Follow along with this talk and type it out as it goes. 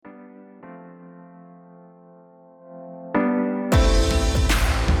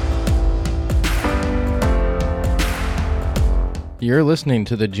You're listening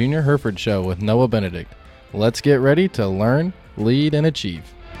to the Junior Hereford Show with Noah Benedict. Let's get ready to learn, lead, and achieve.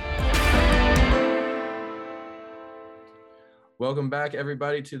 Welcome back,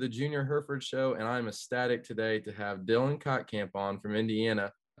 everybody, to the Junior Hereford Show, and I'm ecstatic today to have Dylan Kottkamp on from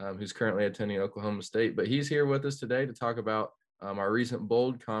Indiana, who's currently attending Oklahoma State. But he's here with us today to talk about our recent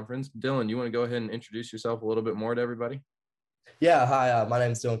Bold Conference. Dylan, you want to go ahead and introduce yourself a little bit more to everybody? Yeah, hi, my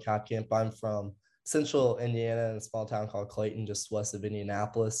name is Dylan Kottkamp. I'm from Central Indiana in a small town called Clayton, just west of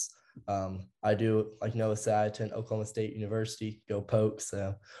Indianapolis. I do, like Noah said, I attend Oklahoma State University, go Pokes,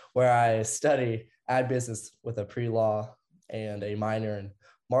 where I study ad business with a pre-law and a minor in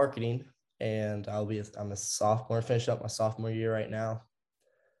marketing. And I'm a sophomore, finish up my sophomore year right now,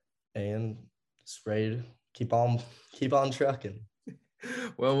 and just ready to keep on trucking.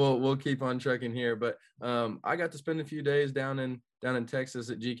 Well, we'll keep on trucking here, but I got to spend a few days down in Texas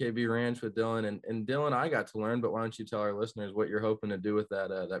at GKB Ranch with Dylan, and Dylan, I got to learn. But why don't you tell our listeners what you're hoping to do with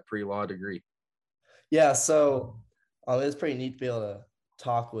that pre-law degree? Yeah, so it's pretty neat to be able to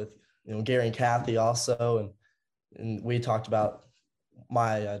talk with Gary and Kathy also, and we talked about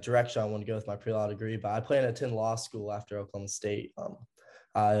my direction I want to go with my pre-law degree. But I plan to attend law school after Oklahoma State.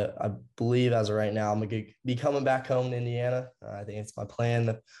 I believe as of right now, I'm going to be coming back home to Indiana. I think it's my plan,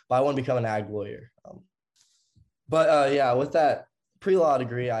 but I want to become an ag lawyer. Yeah, with that pre-law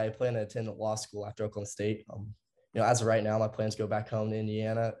degree, I plan to attend law school after Oklahoma State. As of right now, my plans go back home to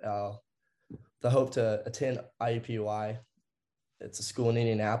Indiana. The hope to attend IUPUI. It's a school in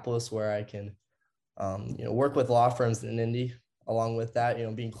Indianapolis where I can, work with law firms in Indy. Along with that,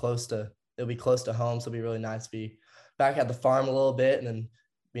 it'll be close to home, so it'll be really nice to be back at the farm a little bit, and then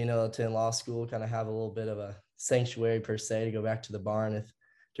being able to attend law school, kind of have a little bit of a sanctuary per se to go back to the barn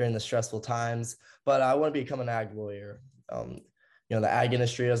during the stressful times. But I want to become an ag lawyer. The ag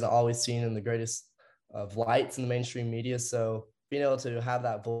industry isn't always seen in the greatest of lights in the mainstream media. So being able to have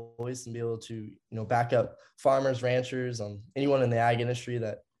that voice and be able to, back up farmers, ranchers, anyone in the ag industry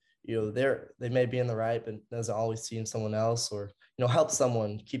that, they may be in the right, but doesn't always see in someone else, or, help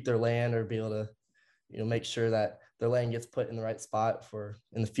someone keep their land, or be able to, make sure that their land gets put in the right spot for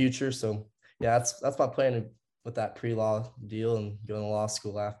in the future. So yeah, that's my plan with that pre-law deal and going to law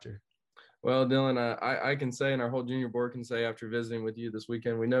school after. Well, Dylan, I can say, and our whole junior board can say, after visiting with you this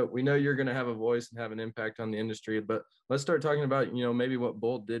weekend, we know you're going to have a voice and have an impact on the industry. But let's start talking about, maybe what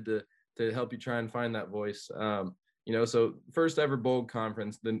Bold did to help you try and find that voice. So first ever Bold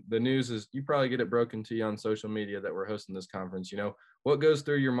conference, the news is, you probably get it broken to you on social media that we're hosting this conference. What goes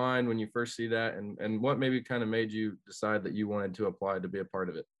through your mind when you first see that, and what maybe kind of made you decide that you wanted to apply to be a part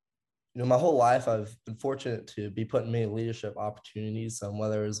of it? My whole life, I've been fortunate to be put in many leadership opportunities,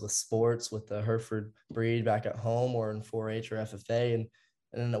 whether it was with sports, with the Hereford breed back at home, or in 4-H or FFA.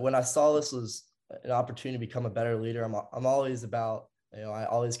 And when I saw this was an opportunity to become a better leader, I'm always about, I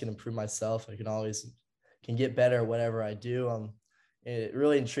always can improve myself. I can get better at whatever I do. It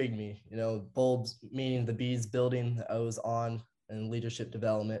really intrigued me. Bold meaning the B's building, the O's on, and leadership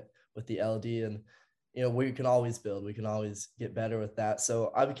development with the LD. And we can always build. We can always get better with that.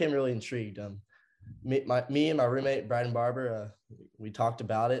 So I became really intrigued. Me and my roommate, Bryden Barber, we talked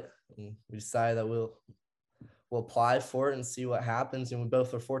about it, and we decided that we'll apply for it and see what happens. And we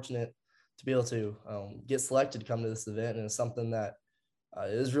both were fortunate to be able to get selected to come to this event. And it's something that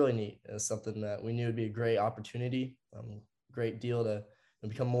is really neat. It's something that we knew would be a great opportunity, great deal to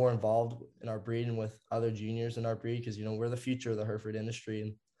become more involved in our breed and with other juniors in our breed, because, we're the future of the Hereford industry.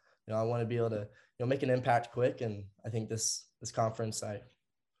 And, I want to be able to, make an impact quick. And I think this conference,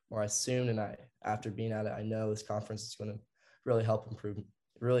 after being at it, I know this conference is going to really helped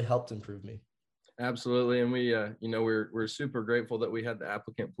improve me. Absolutely. And we, we're super grateful that we had the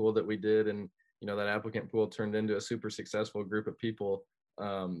applicant pool that we did. And, that applicant pool turned into a super successful group of people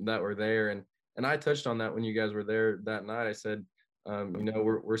that were there. And I touched on that when you guys were there that night. I said,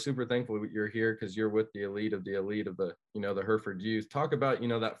 we're super thankful you're here, because you're with the elite of the, the Hereford youth. Talk about,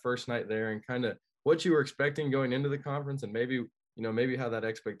 that first night there, and kind of what you were expecting going into the conference, and maybe how that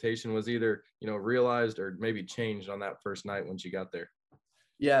expectation was either, realized or maybe changed on that first night once you got there.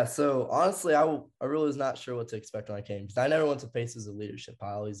 Yeah. So honestly, I really was not sure what to expect when I came, because I never went to Faces of Leadership.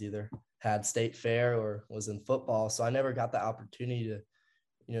 I always either had state fair or was in football. So I never got the opportunity to,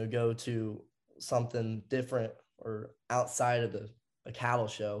 go to something different or outside of the cattle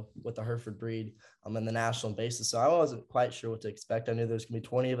show with the Hereford breed in the national basis. So I wasn't quite sure what to expect. I knew there was going to be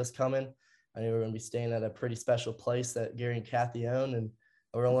 20 of us coming. I knew we were going to be staying at a pretty special place that Gary and Kathy own, and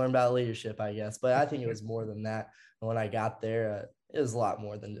we're going to learn about leadership, I guess. But I think it was more than that. And when I got there, it was a lot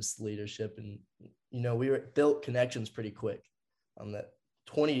more than just leadership. And, we built connections pretty quick. That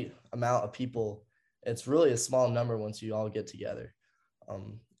 20 amount of people it's really a small number once you all get together.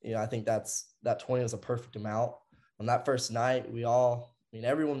 I think that 20 was a perfect amount. On that first night,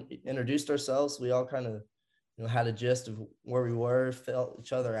 everyone introduced ourselves. We all kind of, had a gist of where we were, felt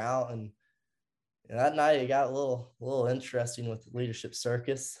each other out. And that night it got a little interesting with the leadership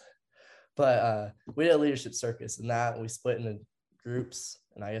circus. But we did a leadership circus, and that we split into groups.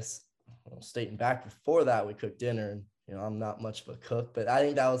 And I guess stating back before that, we cooked dinner. And I'm not much of a cook, but I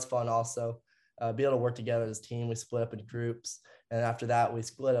think that was fun also. Be able to work together as a team. We split up in groups, and after that, we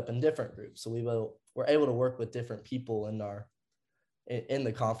split up in different groups. So we're able to work with different people in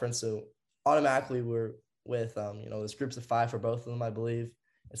the conference. So automatically, we're with there's groups of 5 for both of them, I believe.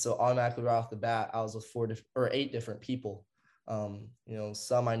 And so automatically right off the bat, I was with 8 different people.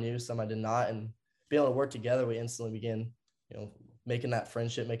 Some I knew, some I did not, and being able to work together, we instantly began, making that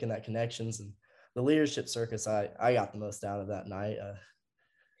friendship, making that connections. And the leadership circus, I got the most out of that night.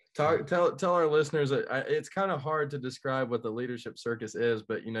 Tell our listeners that it's kind of hard to describe what the leadership circus is,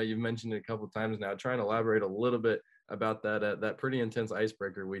 but you've mentioned it a couple of times now. Try and elaborate a little bit about that pretty intense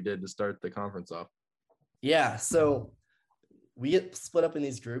icebreaker we did to start the conference off. Yeah, so we get split up in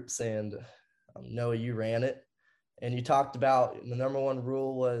these groups, and Noah, you ran it, and you talked about the number one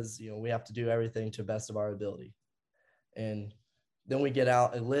rule was we have to do everything to the best of our ability, and then we get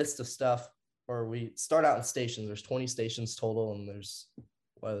out a list of stuff, or we start out in stations. There's 20 stations total, and there's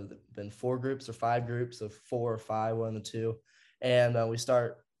whether it's been 4 groups or 5 groups of 4 or 5, one of the two. And we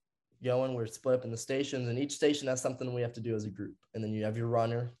start going, we're split up in the stations, and each station has something we have to do as a group. And then you have your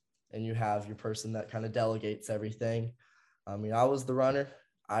runner, and you have your person that kind of delegates everything. I was the runner.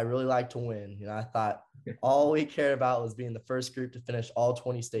 I really like to win. I thought all we cared about was being the first group to finish all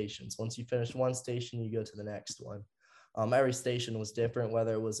 20 stations. Once you finish one station, you go to the next one. Every station was different,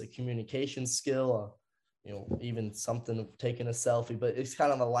 whether it was a communication skill, even something taking a selfie, but it's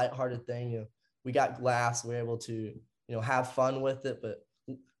kind of a lighthearted thing. We got glass, we were able to, have fun with it, but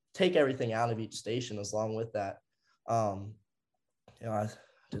take everything out of each station along with that. I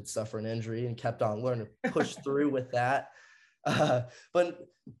did suffer an injury and kept on learning to push through with that. But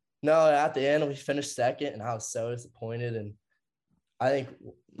no, at the end we finished second, and I was so disappointed. And I think,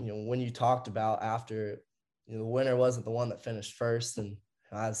 when you talked about after, the winner wasn't the one that finished first, and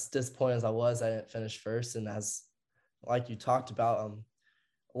as disappointed as I didn't finish first. And as like you talked about,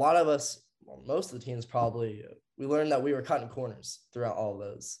 a lot of us, most of the teams probably, we learned that we were cutting corners throughout all of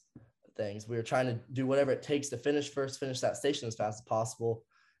those things. We were trying to do whatever it takes to finish that station as fast as possible.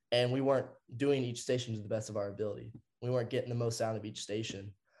 And we weren't doing each station to the best of our ability. We weren't getting the most out of each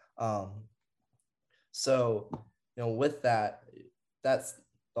station. So, with that, that's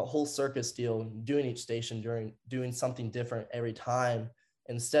the whole circus deal, doing each station doing something different every time.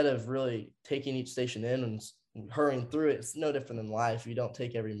 Instead of really taking each station in and hurrying through it, it's no different than life. You don't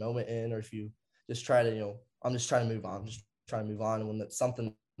take every moment in, or if you just try to, I'm just trying to move on, And when that's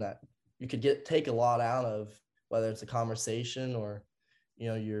something that you could take a lot out of, whether it's a conversation or,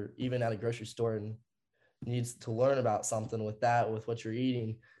 you're even at a grocery store and needs to learn about something with what you're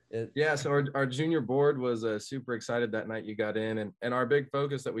eating. So our junior board was super excited that night you got in, and our big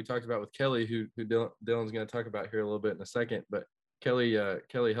focus that we talked about with Kelly, who Dylan's going to talk about here a little bit in a second, but Kelly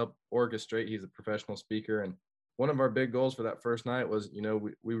helped orchestrate. He's a professional speaker, and one of our big goals for that first night was,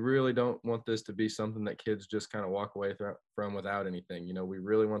 we really don't want this to be something that kids just kind of walk away from without anything. We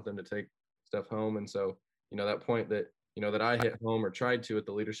really want them to take stuff home. And so, that point that, that I hit home or tried to at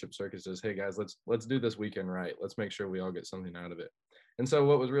the leadership circus is, hey guys, let's do this weekend right. Let's make sure we all get something out of it. And so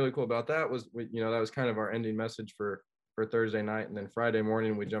what was really cool about that was, that was kind of our ending message for Thursday night. And then Friday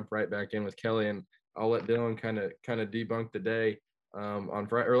morning, we jumped right back in with Kelly, and I'll let Dylan kind of debunk the day on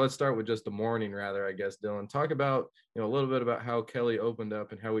Friday, or let's start with just the morning rather, I guess. Dylan, talk about, a little bit about how Kelly opened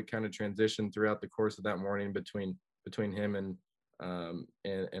up and how we kind of transitioned throughout the course of that morning between him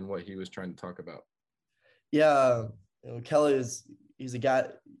and what he was trying to talk about. Yeah. Kelly he's a guy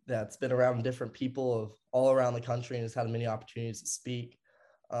that's been around different people of all around the country and has had many opportunities to speak.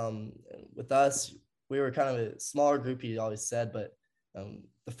 With us, we were kind of a smaller group, he always said, but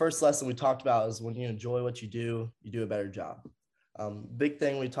the first lesson we talked about is when you enjoy what you do a better job. Big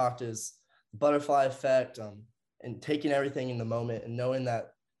thing we talked is butterfly effect, and taking everything in the moment and knowing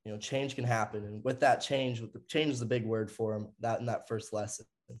that, change can happen. And with that change is the big word for him in that first lesson.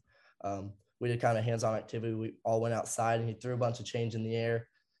 We did kind of hands-on activity. We all went outside, and he threw a bunch of change in the air,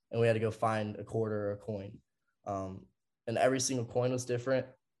 and we had to go find a quarter or a coin. And every single coin was different.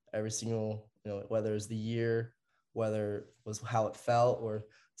 Every single, whether it was the year, whether it was how it felt or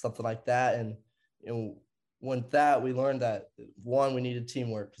something like that. And, with that, we learned that, one, we needed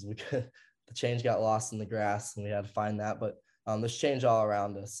teamwork because the change got lost in the grass and we had to find that. But there's change all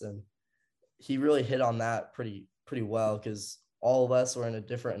around us. And he really hit on that pretty well, because all of us were in a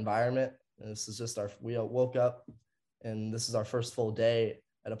different environment. And this is just we woke up and this is our first full day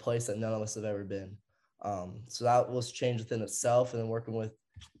at a place that none of us have ever been. So that was change within itself. And then working with,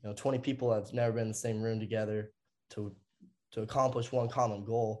 20 people that's never been in the same room together to accomplish one common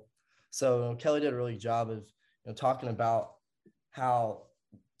goal. So Kelly did a really good job of, talking about how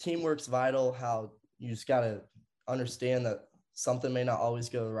teamwork's vital, how you just got to understand that something may not always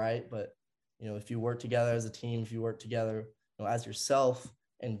go right, but if you work together as a team, if you work together, as yourself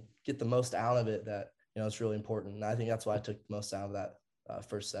and get the most out of it, that, it's really important. And I think that's why I took the most out of that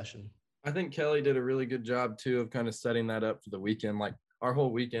first session. I think Kelly did a really good job too of kind of setting that up for the weekend. Like our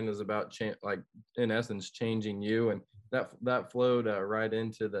whole weekend is about in essence changing you, and that flowed right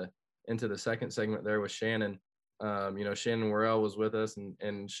into the second segment there with Shannon. Shannon Worrell was with us,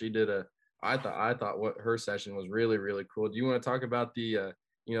 and she did I thought what her session was really, really cool. Do you want to talk about the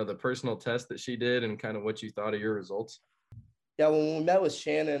the personal test that she did and kind of what you thought of your results? Yeah, when we met with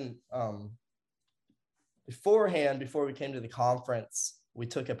Shannon beforehand, before we came to the conference, we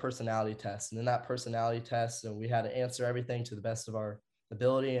took a personality test. And in that personality test, and we had to answer everything to the best of our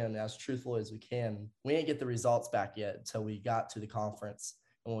ability and as truthful as we can. We didn't get the results back yet until we got to the conference.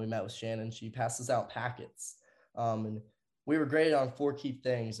 And when we met with Shannon, she passes out packets. And we were graded on 4 key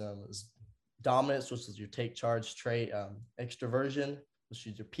things. It was dominance, which is your take charge trait, extroversion, which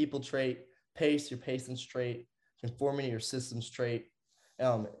is your people trait, pace, your pacing trait, conformity, your systems trait.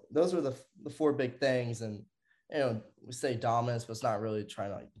 Those were the 4 big things. And, we say dominance, but it's not really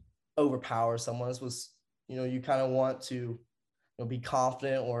trying to overpower someone. This was, you kind of want to, be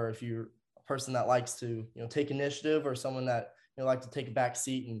confident, or if you're a person that likes to, take initiative, or someone that, like to take a back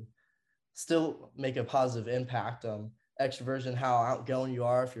seat and still make a positive impact. Extroversion, how outgoing you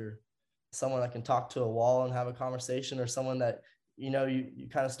are, if you're someone that can talk to a wall and have a conversation, or someone that, you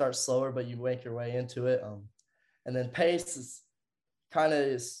kind of start slower, but you make your way into it. And then pace is,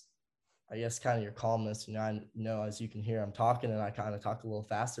 I guess, kind of your calmness. I know, as you can hear, I'm talking and I kind of talk a little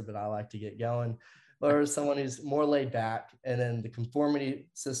faster, but I like to get going. Or someone who's more laid back. And then the conformity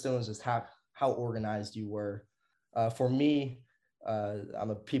system is just how organized you were. For me, I'm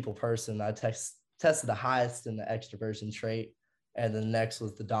a people person. I tested the highest in the extroversion trait, and the next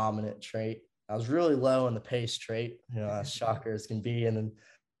was the dominant trait. I was really low in the pace trait, as shocker as can be, and then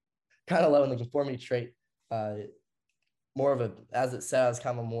kind of low in the conformity trait. More of as it says,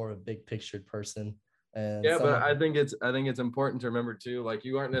 kind of more of a big pictured person. And yeah, but I think it's important to remember too, like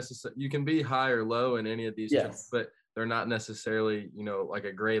you aren't necessarily, you can be high or low in any of these traits, but they're not necessarily, like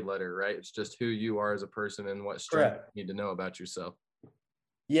a grade letter, right? It's just who you are as a person and what strength you need to know about yourself.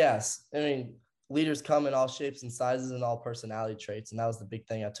 Yes. I mean, leaders come in all shapes and sizes and all personality traits. And that was the big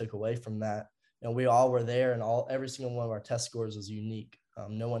thing I took away from that. We all were there, and every single one of our test scores was unique.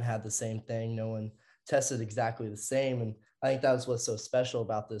 No one had the same thing. No one tested exactly the same. And I think that was what's so special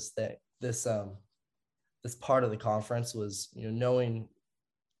about this part of the conference was, knowing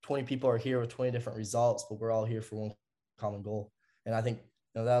 20 people are here with 20 different results, but we're all here for one common goal. And I think,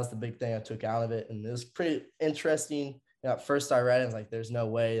 that was the big thing I took out of it. And it was pretty interesting. At first I read it, I was like, there's no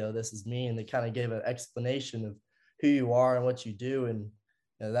way, this is me. And they kind of gave an explanation of who you are and what you do. And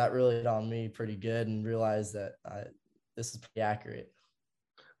that really hit on me pretty good, and realized that this is pretty accurate.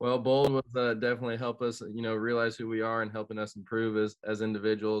 Well, Bold was definitely help us, realize who we are and helping us improve as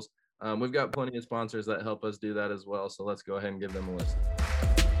individuals. We've got plenty of sponsors that help us do that as well. So let's go ahead and give them a listen.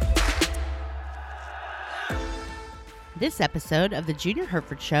 This episode of the Junior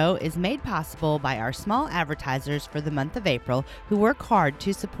Hereford Show is made possible by our small advertisers for the month of April who work hard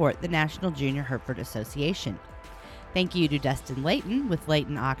to support the National Junior Hereford Association. Thank you to Dustin Layton with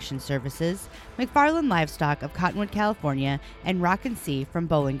Layton Auction Services, McFarland Livestock of Cottonwood, California, and Rock and Sea from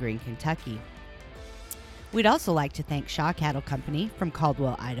Bowling Green, Kentucky. We'd also like to thank Shaw Cattle Company from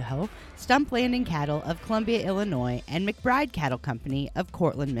Caldwell, Idaho, Stump Landing Cattle of Columbia, Illinois, and McBride Cattle Company of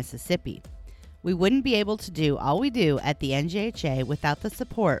Cortland, Mississippi. We wouldn't be able to do all we do at the NJHA without the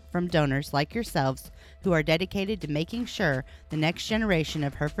support from donors like yourselves who are dedicated to making sure the next generation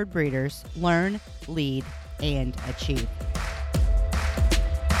of Hereford breeders learn, lead, and achieve.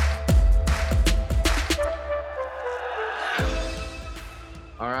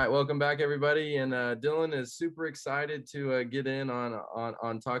 All right, welcome back, everybody. And Dylan is super excited to get in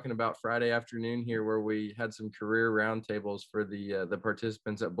on talking about Friday afternoon here, where we had some career roundtables for the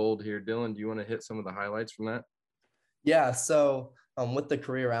participants at Bold here. Dylan, do you want to hit some of the highlights from that? Yeah, so with the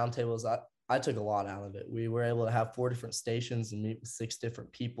career roundtables, I took a lot out of it. We were able to have 4 different stations and meet with 6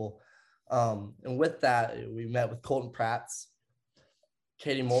 different people. And with that, we met with Colton Pratts,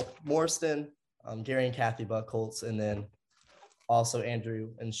 Katie Morston, Gary and Kathy Buckholtz, and then also Andrew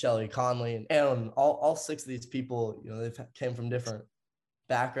and Shelly Conley, and all 6 of these people, they've came from different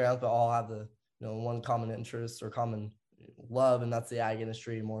backgrounds, but all have the, one common interest or common love, and that's the ag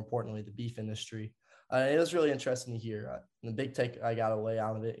industry, more importantly, the beef industry. It was really interesting to hear. The big take I got away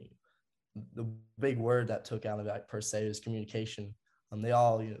out of it, the big word that took out of it per se is communication. They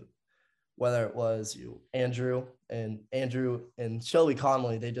all, whether it was Andrew and Shelby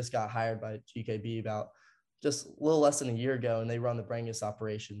Conley, they just got hired by GKB about just a little less than a year ago, and they run the Brangus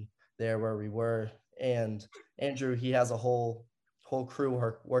operation there where we were. And Andrew, he has a whole crew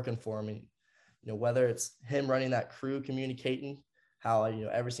working for him. And, whether it's him running that crew, communicating how,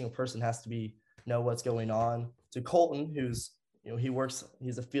 every single person has to know what's going on, to Colton, who's,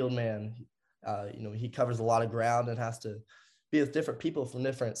 he's a field man. He covers a lot of ground and has to be with different people from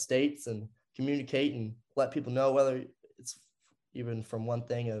different states and communicate and let people know, whether it's even from one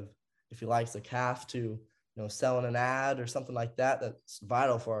thing of if he likes a calf to, selling an ad or something like that. That's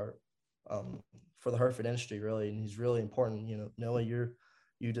vital for the Hereford industry, really. And he's really important. Noah, you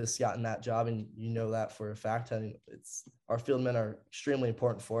just gotten that job, and that for a fact. And our field men are extremely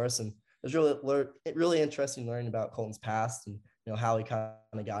important for us. And it was really interesting learning about Colton's past and, how he kind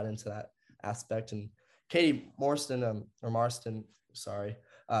of got into that aspect. And Katie Marston, her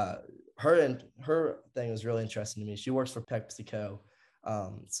thing was really interesting to me. She works for PepsiCo.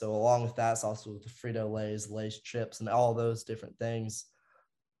 So along with that, it's also with the Frito-Lay's, Lay's chips, and all those different things.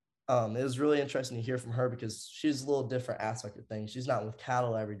 It was really interesting to hear from her because she's a little different aspect of things. She's not with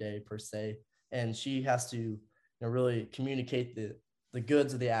cattle every day per se, and she has to really communicate the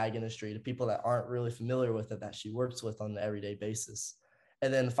goods of the ag industry to people that aren't really familiar with it, that she works with on an everyday basis.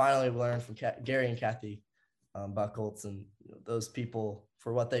 And then finally, we learned from Gary and Kathy Buckholtz, and those people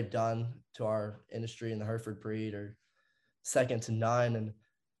for what they've done to our industry and the Hereford breed are second to none. And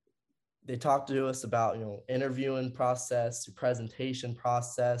they talked to us about, interviewing process to presentation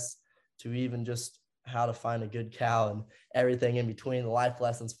process to even just how to find a good cow and everything in between. The life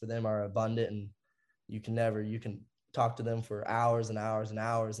lessons for them are abundant, and you can talk to them for hours and hours and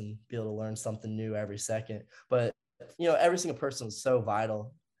hours and be able to learn something new every second. But, every single person was so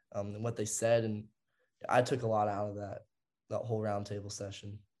vital in what they said. And I took a lot out of that whole roundtable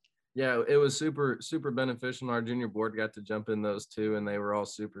session. Yeah, it was super, super beneficial. Our junior board got to jump in those too, and they were all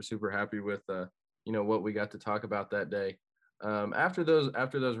super, super happy with, what we got to talk about that day. After those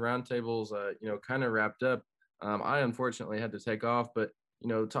roundtables, kind of wrapped up, I unfortunately had to take off, but,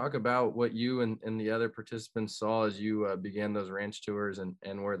 talk about what you and the other participants saw as you began those ranch tours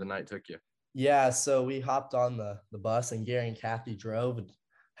and where the night took you. Yeah, so we hopped on the bus, and Gary and Kathy drove,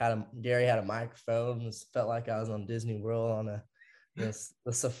 and Gary had a microphone. It felt like I was on Disney World on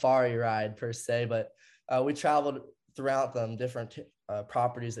the safari ride per se, but we traveled throughout them different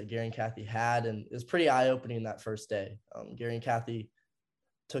properties that Gary and Kathy had, and it was pretty eye-opening that first day. Gary and Kathy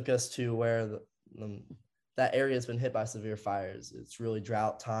took us to where that area has been hit by severe fires. It's really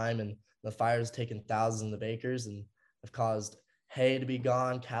drought time, and the fires taken thousands of acres and have caused hay to be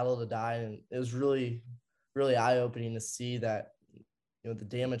gone, cattle to die, and it was really, really eye-opening to see that the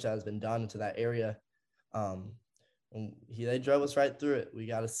damage that has been done to that area. And they drove us right through it. We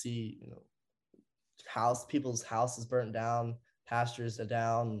got to see, people's houses burnt down, pastures are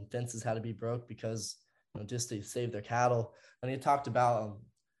down, fences had to be broke because, just to save their cattle. And he talked about,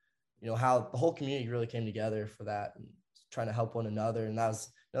 how the whole community really came together for that and trying to help one another. And that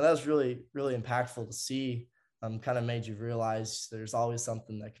was really, really impactful to see. Kind of made you realize there's always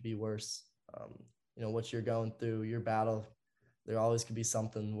something that could be worse. What you're going through, your battle, there always could be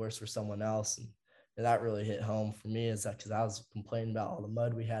something worse for someone else. And that really hit home for me, is that because I was complaining about all the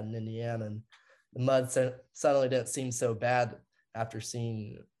mud we had in Indiana, and the mud suddenly didn't seem so bad after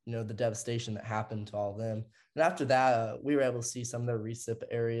seeing, the devastation that happened to all of them. And after that, we were able to see some of their recip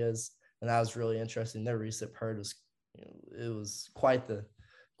areas, and that was really interesting. Their recip herd was, it was quite the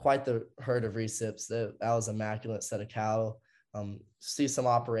herd of recips. That was an immaculate set of cattle. See some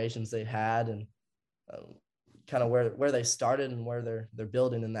operations they had, and kind of where they started and where they're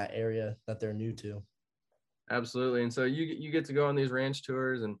building in that area that they're new to. Absolutely. And so you get to go on these ranch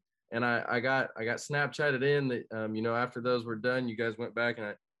tours, and I got Snapchatted in that, after those were done, you guys went back,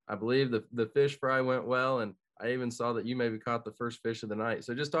 and I believe the fish fry went well. And I even saw that you maybe caught the first fish of the night.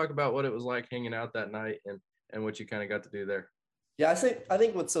 So just talk about what it was like hanging out that night and what you kind of got to do there. Yeah, I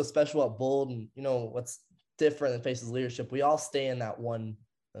think what's so special about Bold, and, what's different than Faces Leadership, we all stay in that one,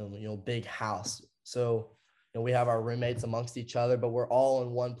 big house. So, we have our roommates amongst each other, but we're all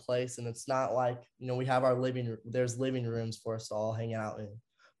in one place. And it's not like, we have there's living rooms for us to all hang out in,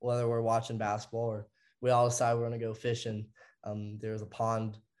 whether we're watching basketball or we all decide we're going to go fishing. There's a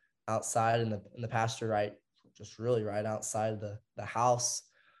pond outside in the pasture right just really right outside the house.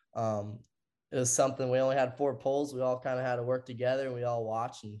 It was something, we only had 4 poles. We all kind of had to work together, and we all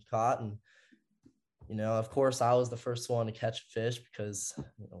watched and caught. And, of course, I was the first one to catch a fish because,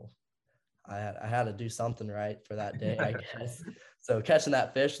 I had to do something right for that day, I guess. So catching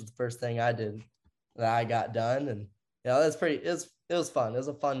that fish was the first thing I did that I got done. And, it was fun. It was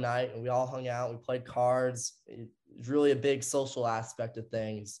a fun night, and we all hung out. We played cards. It was really a big social aspect of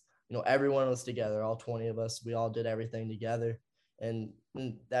things. Everyone was together, all 20 of us. We all did everything together. And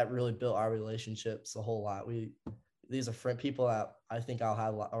that really built our relationships a whole lot. These are people that I think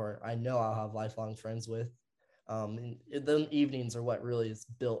I know I'll have lifelong friends with. The evenings are what really is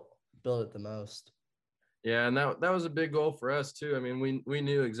built it the most. Yeah, and that was a big goal for us too. I mean, we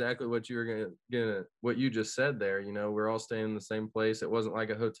knew exactly what you were gonna what you just said there. We're all staying in the same place. It wasn't like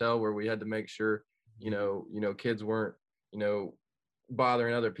a hotel where we had to make sure kids weren't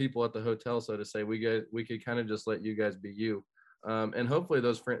bothering other people at the hotel, so to say. We could kind of just let you guys be you, and hopefully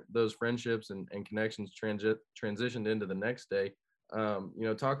those friendships and connections transitioned into the next day.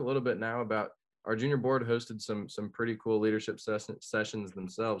 Talk a little bit now about our junior board hosted some pretty cool leadership sessions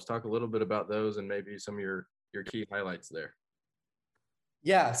themselves. Talk a little bit about those and maybe some of your key highlights there.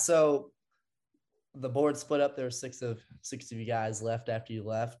 Yeah, so the board split up. There were 6 of you guys left after you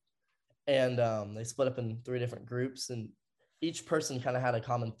left, and they split up in 3 different groups, and each person kind of had a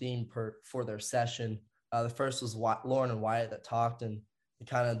common theme for their session. The first was Lauren and Wyatt that talked, and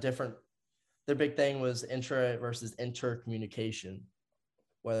kind of different. Their big thing was intra versus intercommunication,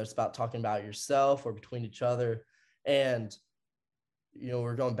 whether it's about talking about yourself or between each other. And,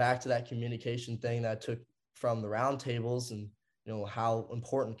 we're going back to that communication thing that I took from the roundtables, and, how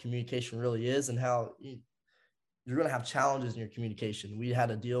important communication really is, and how you're going to have challenges in your communication. We had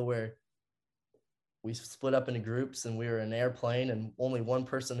a deal where we split up into groups, and we were in an airplane, and only one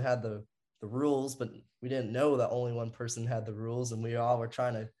person had the rules, but we didn't know that only one person had the rules. And we all were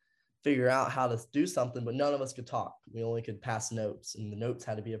trying to figure out how to do something, but none of us could talk. We only could pass notes, and the notes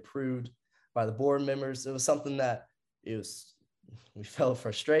had to be approved by the board members. It was something that we felt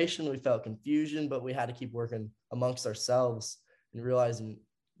frustration, we felt confusion, but we had to keep working amongst ourselves and realizing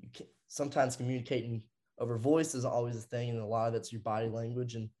sometimes communicating over voice isn't always a thing. And a lot of it's your body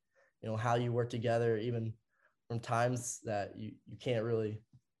language and, how you work together, even from times that you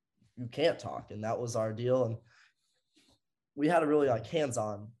can't talk. And that was our deal. And we had a really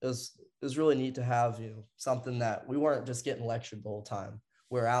hands-on. It was really neat to have, something that we weren't just getting lectured the whole time.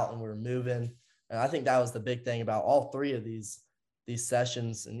 We're out and we're moving. And I think that was the big thing about all 3 of these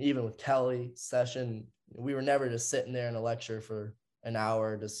sessions. And even with Kelly's session, we were never just sitting there in a lecture for an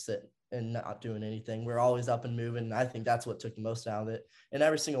hour, just sitting and not doing anything. We're always up and moving. And I think that's what took the most out of it. And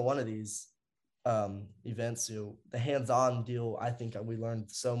every single one of these events, the hands-on deal, I think we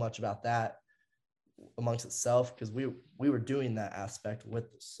learned so much about that amongst itself, because we were doing that aspect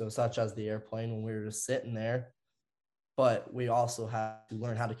such as the airplane when we were just sitting there, but we also had to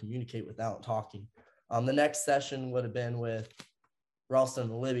learn how to communicate without talking. The next session would have been with Ralston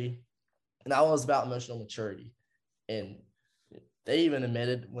and Libby, and that was about emotional maturity. And they even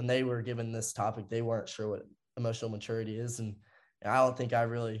admitted when they were given this topic, they weren't sure what emotional maturity is. And I don't think I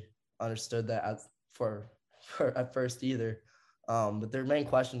really understood that for at first either. But their main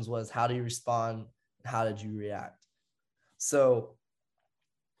questions was, how do you respond? How did you react? So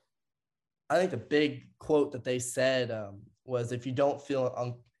I think the big quote that they said was, if you don't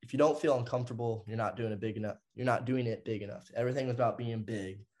feel uncomfortable, you're not doing it big enough. You're not doing it big enough. Everything was about being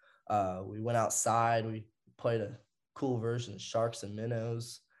big. We went outside. We played a cool version of sharks and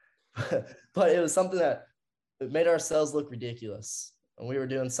minnows, but it was something that it made ourselves look ridiculous. And we were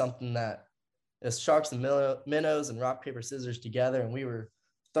doing something that is sharks and minnows and rock, paper, scissors together. And we were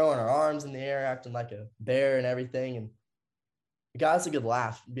throwing our arms in the air, acting like a bear and everything. And it got us a good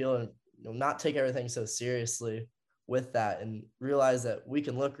laugh, be able to not take everything so seriously with that, and realize that we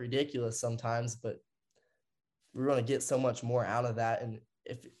can look ridiculous sometimes, but we're going to get so much more out of that. And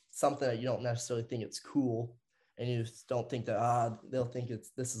if it's something that you don't necessarily think it's cool, and you don't think that they'll think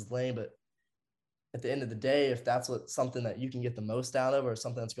this is lame, but at the end of the day, if that's something that you can get the most out of, or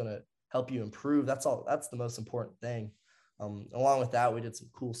something that's going to help you improve, that's the most important thing. Along with that, we did some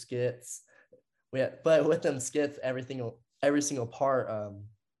cool skits. But with them skits, every single part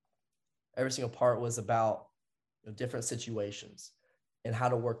was about different situations and how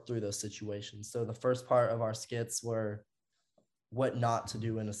to work through those situations. So the first part of our skits were what not to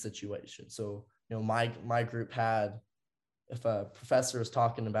do in a situation. So my group had, if a professor was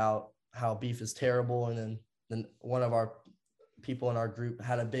talking about how beef is terrible, and then one of our people in our group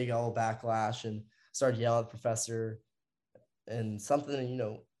had a big old backlash and started yelling at the professor, and something,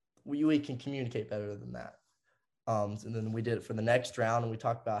 we can communicate better than that. And then we did it for the next round, and we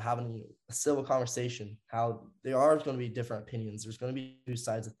talked about having a civil conversation, how there are going to be different opinions. There's going to be two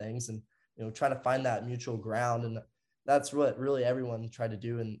sides of things, and, trying to find that mutual ground. And that's what really everyone tried to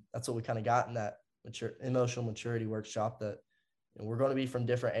do. And that's what we kind of got in that emotional maturity workshop, that we're going to be from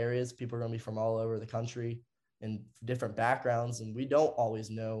different areas. People are going to be from all over the country and different backgrounds. And we don't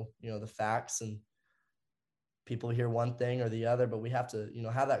always know, the facts, and people hear one thing or the other, but we have to,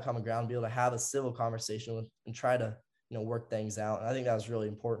 have that common ground, be able to have a civil conversation and try to, work things out. And I think that was really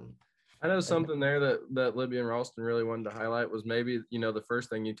important. I know something there that Libby and Ralston really wanted to highlight was maybe, the first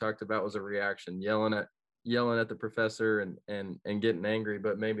thing you talked about was a reaction, yelling at the professor and getting angry,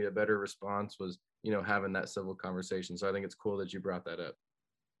 but maybe a better response was, having that civil conversation. So I think it's cool that you brought that up.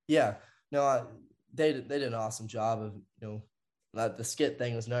 Yeah, no, they did an awesome job of, the skit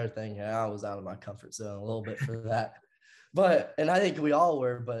thing was another thing. And I was out of my comfort zone a little bit for that, and I think we all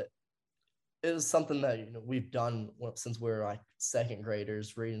were, but it was something that, we've done since we were like second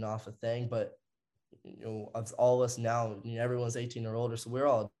graders, reading off a thing. But, of all of us now, everyone's 18 or older. So we're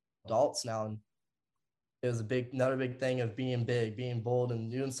all adults now. And it was another big thing of being big, being bold,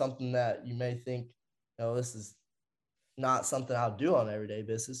 and doing something that you may think, this is not something I'll do on an everyday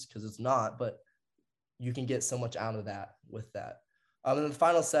basis, because it's not, but you can get so much out of that with that. And then the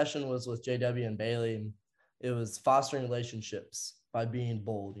final session was with JW and Bailey, and it was fostering relationships by being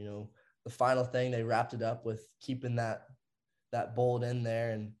bold. The final thing, they wrapped it up with keeping that bold in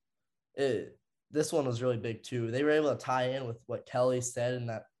there. And this one was really big too. They were able to tie in with what Kelly said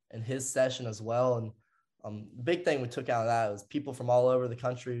in his session as well. And the big thing we took out of that was people from all over the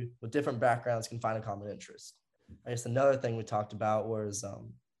country with different backgrounds can find a common interest. I guess another thing we talked about was,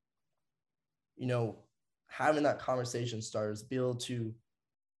 having that conversation starters, be able to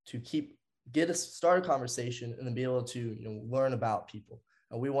start a conversation and then be able to, learn about people.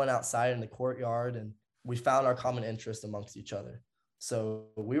 And we went outside in the courtyard and we found our common interest amongst each other. So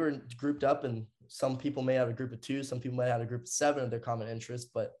we were grouped up, and some people may have a group of 2, some people might have a group of 7 of their common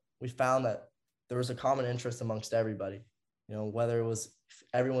interests, but we found that there was a common interest amongst everybody, whether it was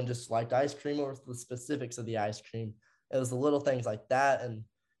everyone just liked ice cream or the specifics of the ice cream. It was the little things like that. And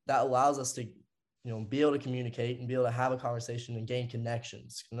that allows us to, be able to communicate and be able to have a conversation and gain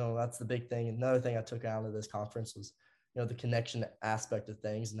connections. That's the big thing. Another thing I took out of this conference was, the connection aspect of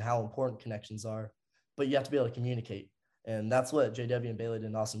things and how important connections are, but you have to be able to communicate. And that's what JW and Bailey did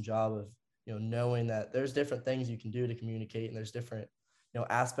an awesome job of, knowing that there's different things you can do to communicate, and there's different,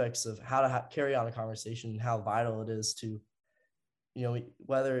 aspects of how to carry on a conversation and how vital it is to,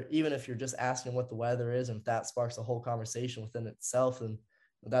 whether, even if you're just asking what the weather is, and if that sparks a whole conversation within itself, and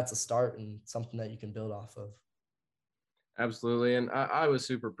that's a start and something that you can build off of. Absolutely. And I was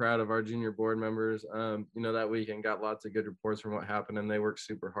super proud of our junior board members. That weekend got lots of good reports from what happened, and they worked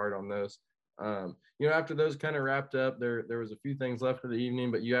super hard on those. After those kind of wrapped up, there was a few things left for the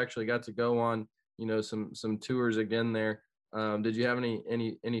evening, but you actually got to go on, some tours again there. Did you have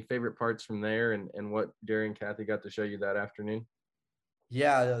any favorite parts from there, and what Gary and Kathy got to show you that afternoon?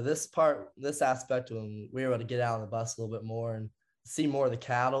 Yeah, this aspect, when we were able to get out on the bus a little bit more and see more of the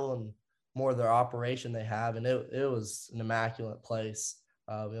cattle and more of their operation they have. And it was an immaculate place.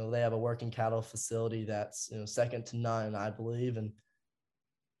 They have a working cattle facility that's, second to none, I believe. And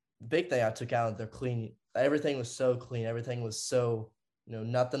the big thing I took out of their clean, everything was so clean. Everything was so,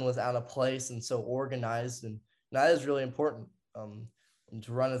 nothing was out of place and so organized. And that is really important,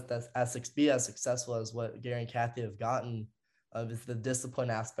 to run be as successful as what Gary and Kathy have gotten. Is the discipline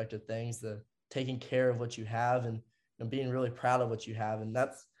aspect of things, the taking care of what you have, and being really proud of what you have. And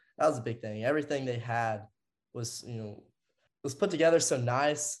that was a big thing. Everything they had was, was put together so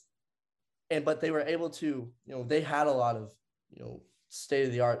nice. But they were able to, they had a lot of, state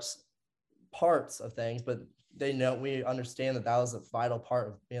of the art parts of things, but we understand that was a vital part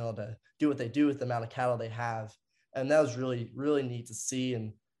of being able to do what they do with the amount of cattle they have. And that was really, really neat to see,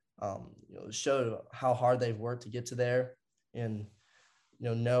 and, show how hard they've worked to get to there, and,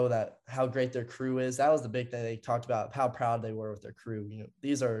 know that how great their crew is. That was the big thing they talked about, how proud they were with their crew.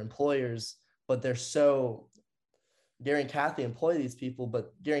 These are employers, but they're so, Gary and Kathy employ these people,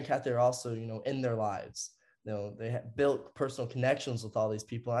 but Gary and Kathy are also, in their lives. They have built personal connections with all these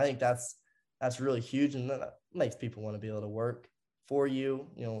people. And I think that's really huge. And that makes people want to be able to work for you,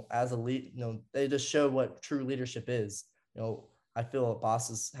 as a lead. They just show what true leadership is. I feel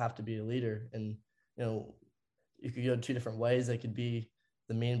bosses have to be a leader, and, you could go 2 different ways. They could be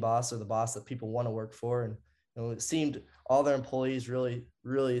the mean boss or the boss that people want to work for. And, it seemed all their employees really,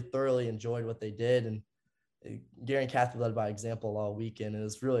 really thoroughly enjoyed what they did. And Gary and Kathy led by example all weekend. It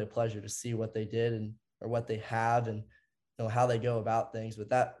was really a pleasure to see what they did or what they have, and, how they go about things. But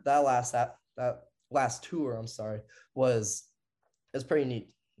that last tour, was pretty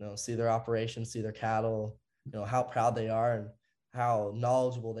neat. See their operations, see their cattle, how proud they are and how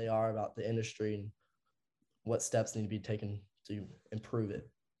knowledgeable they are about the industry and what steps need to be taken to improve it.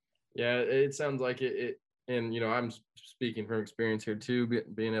 Yeah, it sounds like it and I'm speaking from experience here too,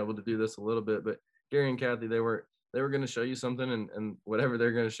 being able to do this a little bit, but Gary and Kathy, they were going to show you something, and whatever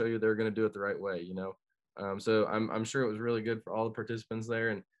they're going to show you, they're going to do it the right way, so I'm sure it was really good for all the participants there.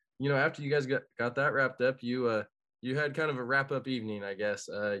 And after you guys got that wrapped up, you had kind of a wrap up evening, I guess.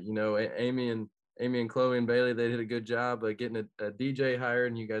 Amy and Chloe and Bailey, they did a good job getting a DJ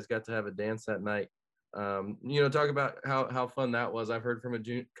hired, and you guys got to have a dance that night. Talk about how fun that was. I've heard from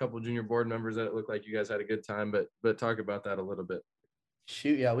a couple of junior board members that it looked like you guys had a good time, but talk about that a little bit.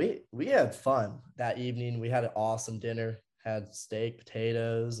 Shoot, yeah, we had fun that evening. We had an awesome dinner, had steak,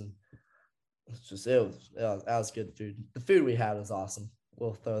 potatoes, and that was good food. The food we had was awesome.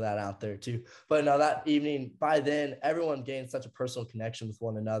 We'll throw that out there too. But no, that evening, by then, everyone gained such a personal connection with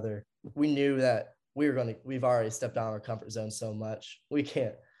one another. We knew that we've already stepped out of our comfort zone so much. We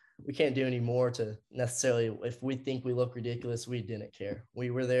can't do any more to necessarily, if we think we look ridiculous, we didn't care. We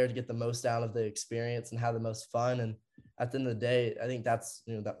were there to get the most out of the experience and have the most fun. And at the end of the day, I think that's,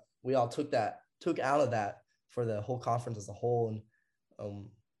 that we all took out of that for the whole conference as a whole. And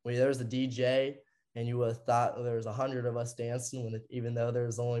there was a DJ, and you would have thought there was 100 of us dancing, even though there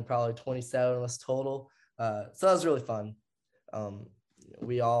was only probably 27 of us total. So that was really fun.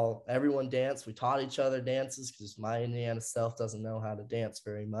 Everyone danced. We taught each other dances because my Indiana self doesn't know how to dance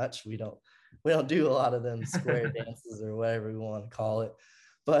very much. We don't do a lot of them square dances or whatever we want to call it.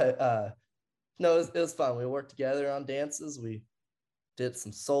 But no, it was fun. We worked together on dances. We did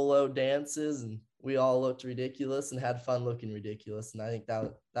some solo dances, and we all looked ridiculous and had fun looking ridiculous. And I think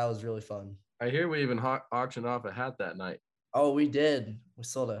that was really fun. I hear we even auctioned off a hat that night. Oh, we did. We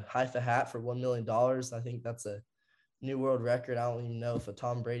sold a Haifa hat for $1 million. I think that's a new world record. I don't even know if a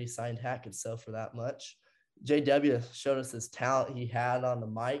Tom Brady signed hat could sell for that much. JW showed us his talent he had on the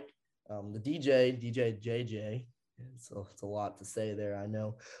mic. The DJ JJ, it's a lot to say there, I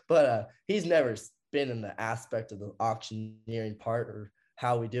know. But he's never been in the aspect of the auctioneering part or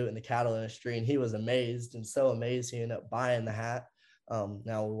how we do it in the cattle industry. And he was amazed, and so amazed he ended up buying the hat.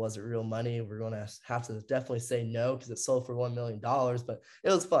 Now, was it real money? We're going to have to definitely say no because it sold for $1 million, but it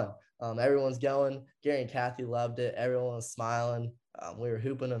was fun. Everyone's going. Gary and Kathy loved it. Everyone was smiling. We were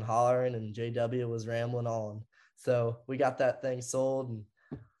hooping and hollering, and JW was rambling on. So we got that thing sold, and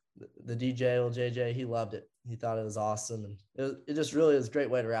the DJ, old JJ, he loved it. He thought it was awesome, and it just really is a great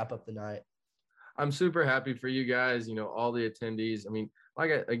way to wrap up the night. I'm super happy for you guys, all the attendees. I mean,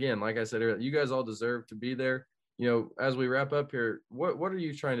 like I said earlier, you guys all deserve to be there. As we wrap up here, what are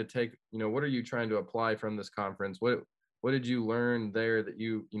you trying to take, what are you trying to apply from this conference? What did you learn there that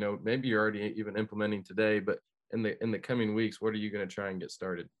maybe you're already even implementing today, but in the coming weeks, what are you going to try and get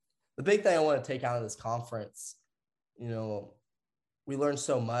started? The big thing I want to take out of this conference, we learned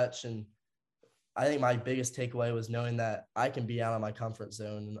so much, and I think my biggest takeaway was knowing that I can be out of my comfort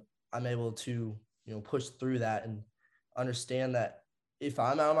zone, and I'm able to, push through that and understand that if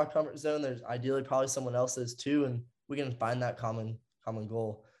I'm out of my comfort zone, there's ideally probably someone else is too, and we can find that common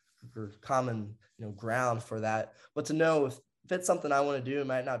goal or common ground for that. But to know if it's something I want to do, it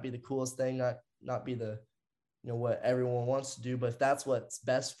might not be the coolest thing, not be the what everyone wants to do, but if that's what's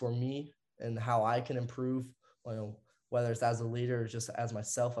best for me and how I can improve, whether it's as a leader or just as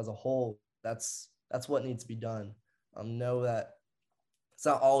myself as a whole, that's what needs to be done. Know that it's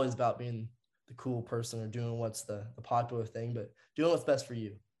not always about being the cool person or doing what's the popular thing, but doing what's best for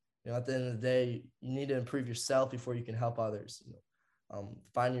you. At the end of the day, you need to improve yourself before you can help others.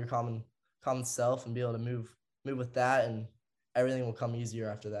 Find your common self and be able to move with that, and everything will come easier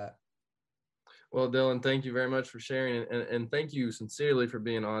after that. Well, Dylan, thank you very much for sharing, and thank you sincerely for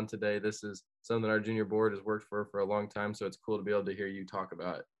being on today. This is something our junior board has worked for a long time, so it's cool to be able to hear you talk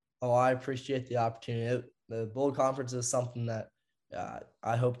about it. Oh, I appreciate the opportunity. The Bold Conference is something that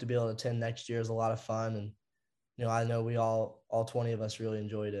I hope to be able to attend next year. Is a lot of fun, and I know we all 20 of us really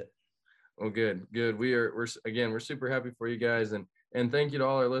enjoyed it. Well, good. We're super happy for you guys, and thank you to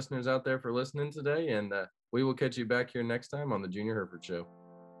all our listeners out there for listening today, and we will catch you back here next time on the Junior Hereford Show.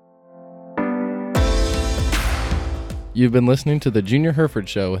 You've been listening to the Junior Hereford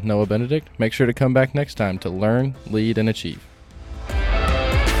Show with Noah Benedict. Make sure to come back next time to learn, lead, and achieve.